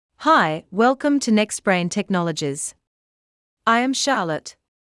Hi, welcome to NextBrain Technologies. I am Charlotte.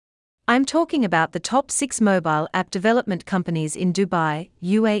 I'm talking about the top 6 mobile app development companies in Dubai,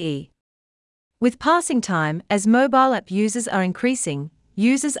 UAE. With passing time, as mobile app users are increasing,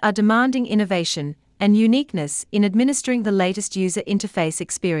 users are demanding innovation and uniqueness in administering the latest user interface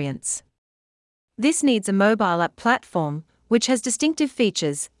experience. This needs a mobile app platform which has distinctive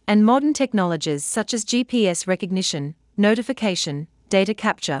features and modern technologies such as GPS recognition, notification, data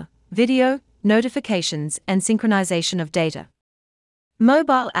capture, video, notifications, and synchronization of data.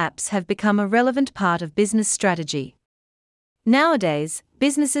 Mobile apps have become a relevant part of business strategy. Nowadays,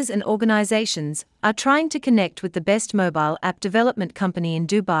 businesses and organizations are trying to connect with the best mobile app development company in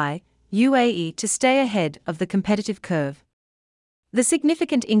Dubai, UAE to stay ahead of the competitive curve. The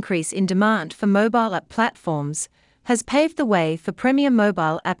significant increase in demand for mobile app platforms has paved the way for premier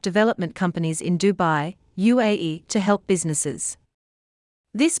mobile app development companies in Dubai, UAE to help businesses.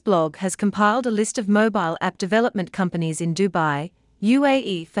 This blog has compiled a list of mobile app development companies in Dubai,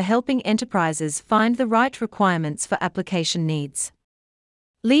 UAE for helping enterprises find the right requirements for application needs.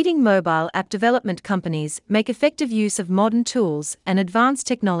 Leading mobile app development companies make effective use of modern tools and advanced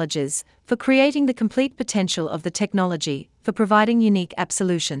technologies for creating the complete potential of the technology for providing unique app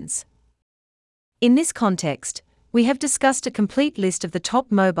solutions. In this context, we have discussed a complete list of the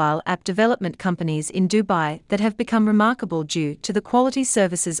top mobile app development companies in Dubai that have become remarkable due to the quality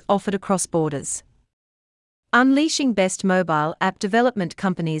services offered across borders. Unleashing best mobile app development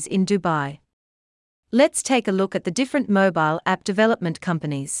companies in Dubai. Let's take a look at the different mobile app development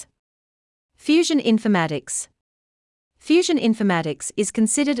companies. Fusion Informatics. Fusion Informatics is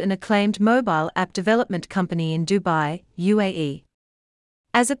considered an acclaimed mobile app development company in Dubai, UAE.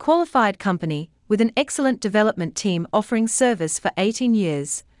 As a qualified company, with an excellent development team offering service for 18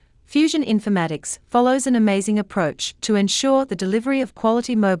 years, Fusion Informatics follows an amazing approach to ensure the delivery of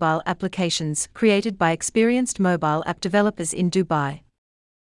quality mobile applications created by experienced mobile app developers in Dubai.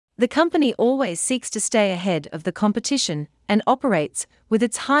 The company always seeks to stay ahead of the competition and operates with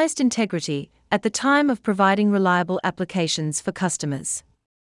its highest integrity at the time of providing reliable applications for customers.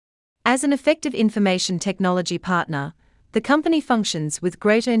 As an effective information technology partner, the company functions with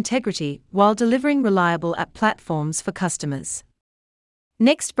greater integrity while delivering reliable app platforms for customers.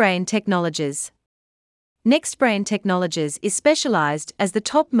 NextBrain Technologies. NextBrain Technologies is specialized as the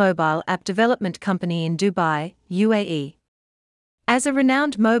top mobile app development company in Dubai, UAE. As a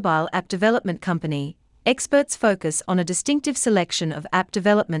renowned mobile app development company, experts focus on a distinctive selection of app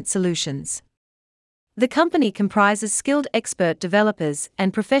development solutions. The company comprises skilled expert developers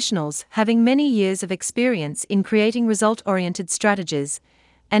and professionals having many years of experience in creating result-oriented strategies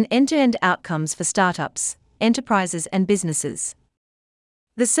and end-to-end outcomes for startups, enterprises, and businesses.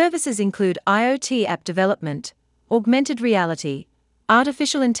 The services include IoT app development, augmented reality,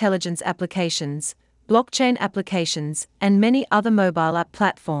 artificial intelligence applications, blockchain applications, and many other mobile app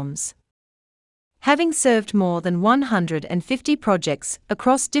platforms. Having served more than 150 projects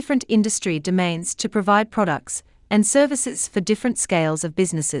across different industry domains to provide products and services for different scales of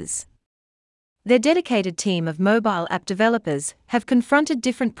businesses. Their dedicated team of mobile app developers have confronted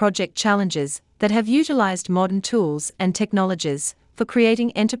different project challenges that have utilized modern tools and technologies for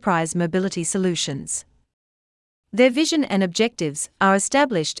creating enterprise mobility solutions. Their vision and objectives are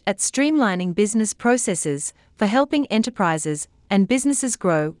established at streamlining business processes for helping enterprises and businesses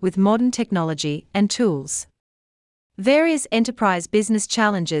grow with modern technology and tools. Various enterprise business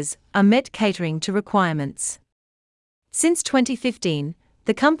challenges are met catering to requirements. Since 2015,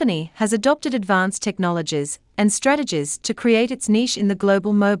 the company has adopted advanced technologies and strategies to create its niche in the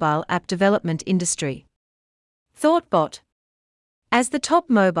global mobile app development industry. ThoughtBot. As the top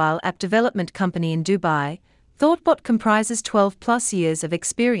mobile app development company in Dubai, ThoughtBot comprises 12+ years of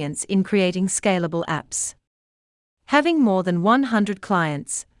experience in creating scalable apps. Having more than 100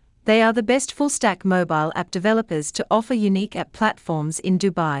 clients, they are the best full-stack mobile app developers to offer unique app platforms in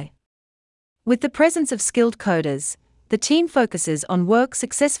Dubai. With the presence of skilled coders, the team focuses on work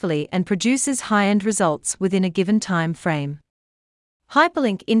successfully and produces high-end results within a given time frame.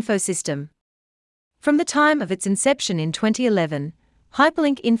 Hyperlink Infosystem. From the time of its inception in 2011,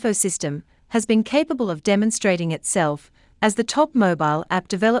 Hyperlink Infosystem has been capable of demonstrating itself as the top mobile app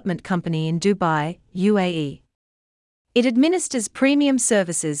development company in Dubai, UAE. It administers premium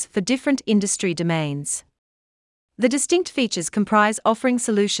services for different industry domains. The distinct features comprise offering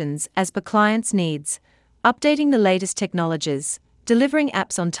solutions as per clients' needs, updating the latest technologies, delivering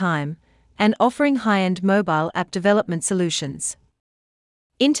apps on time, and offering high-end mobile app development solutions.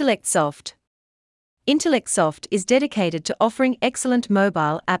 IntellectSoft. IntellectSoft is dedicated to offering excellent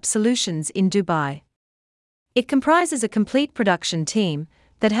mobile app solutions in Dubai. It comprises a complete production team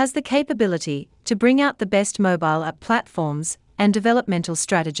that has the capability to bring out the best mobile app platforms and developmental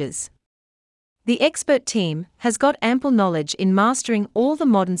strategies. The expert team has got ample knowledge in mastering all the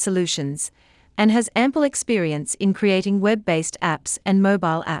modern solutions and has ample experience in creating web-based apps and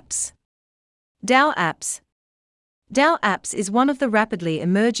mobile apps. DAO Apps. DAO Apps is one of the rapidly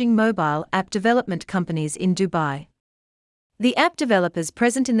emerging mobile app development companies in Dubai. The app developers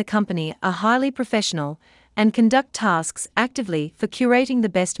present in the company are highly professional and conduct tasks actively for curating the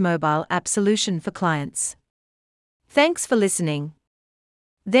best mobile app solution for clients. Thanks for listening.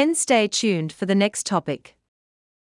 Then stay tuned for the next topic.